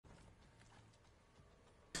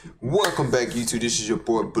Welcome back, YouTube. This is your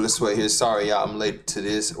boy Blissway here. Sorry, y'all, I'm late to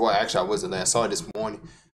this. Well, actually, I wasn't late. I saw it this morning,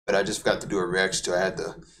 but I just forgot to do a reaction to it. I had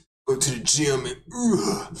to go to the gym and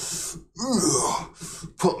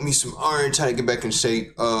pump me some iron, trying to get back in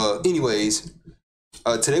shape. Anyways,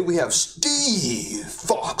 today we have Steve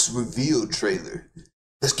Fox reveal trailer.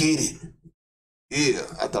 Let's get it. Yeah,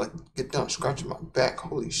 I thought I'd get done scratching my back.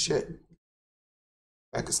 Holy shit.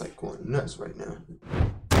 Back is like going nuts right now.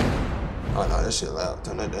 Oh no, that shit loud.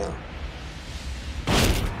 Turn that down.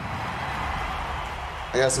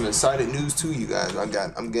 I got some exciting news to you guys.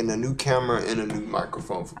 I'm getting a new camera and a new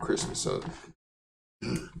microphone for Christmas, so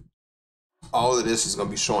all of this is gonna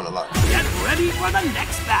be showing a lot. Get ready for the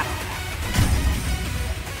next battle.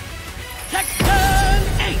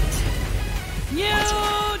 TEKKEN 8. New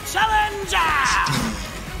challenger.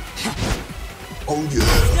 Oh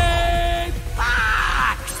yeah. Steve Fox.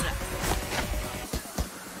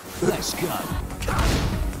 Let's go.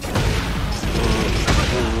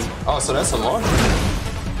 Oh, so that's a launcher.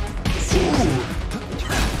 Ooh.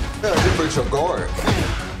 Yeah, it breaks your guard.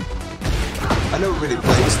 I never really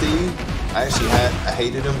played Steve. I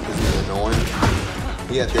hated him because he was annoying.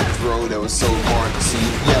 He had that throw that was so hard to see.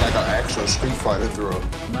 He had like an actual Street Fighter throw.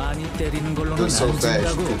 It was so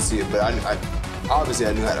fast you couldn't see it, but I obviously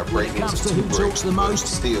I knew how to break it. When it comes to who talks the most,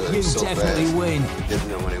 still, you so definitely fast. win. Didn't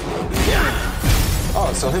know when it would.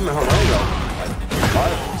 Oh, so him and Hirono, like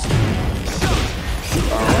rivals.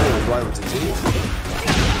 Hirono was rival to Gene.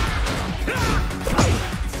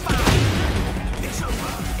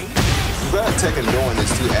 You gotta take and doing this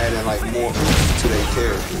to adding like more to their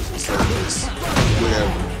characters instead of just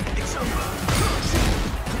whatever.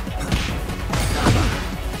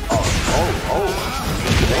 Oh,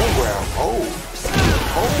 background. Oh,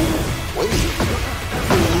 wait.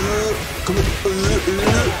 Come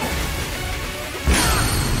here.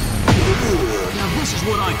 Now this is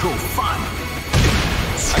what I call fun.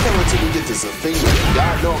 I can't wait till we get to Safina.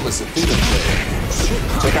 Y'all know I'm a Safina player.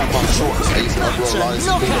 Check out my shorts. I used to upload a lot of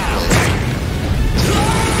Safina players.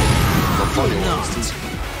 The funny ones too.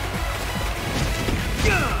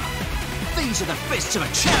 These are the fists of a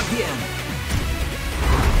champion.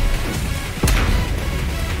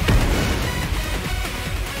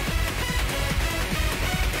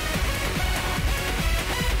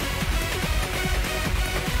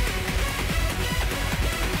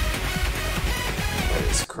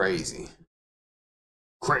 It's crazy.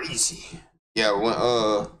 Yeah, when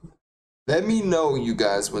let me know, you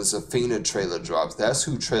guys, when Safina trailer drops. That's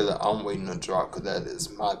who trailer I'm waiting to drop, because that is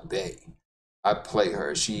my bae. I play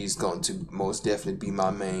her. She's going to most definitely be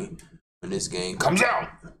my main when this game comes out.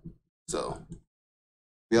 So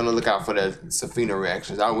be on the lookout for that Safina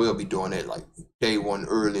reactions. I will be doing it like day one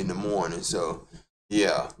early in the morning. So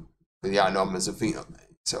yeah. But y'all know I'm a Safina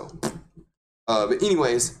man. So but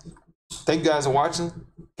anyways, thank you guys for watching.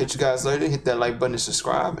 Catch you guys later. Hit that like button and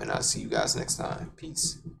subscribe, and I'll see you guys next time.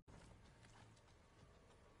 Peace.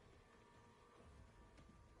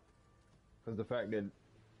 Because the fact that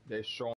they're showing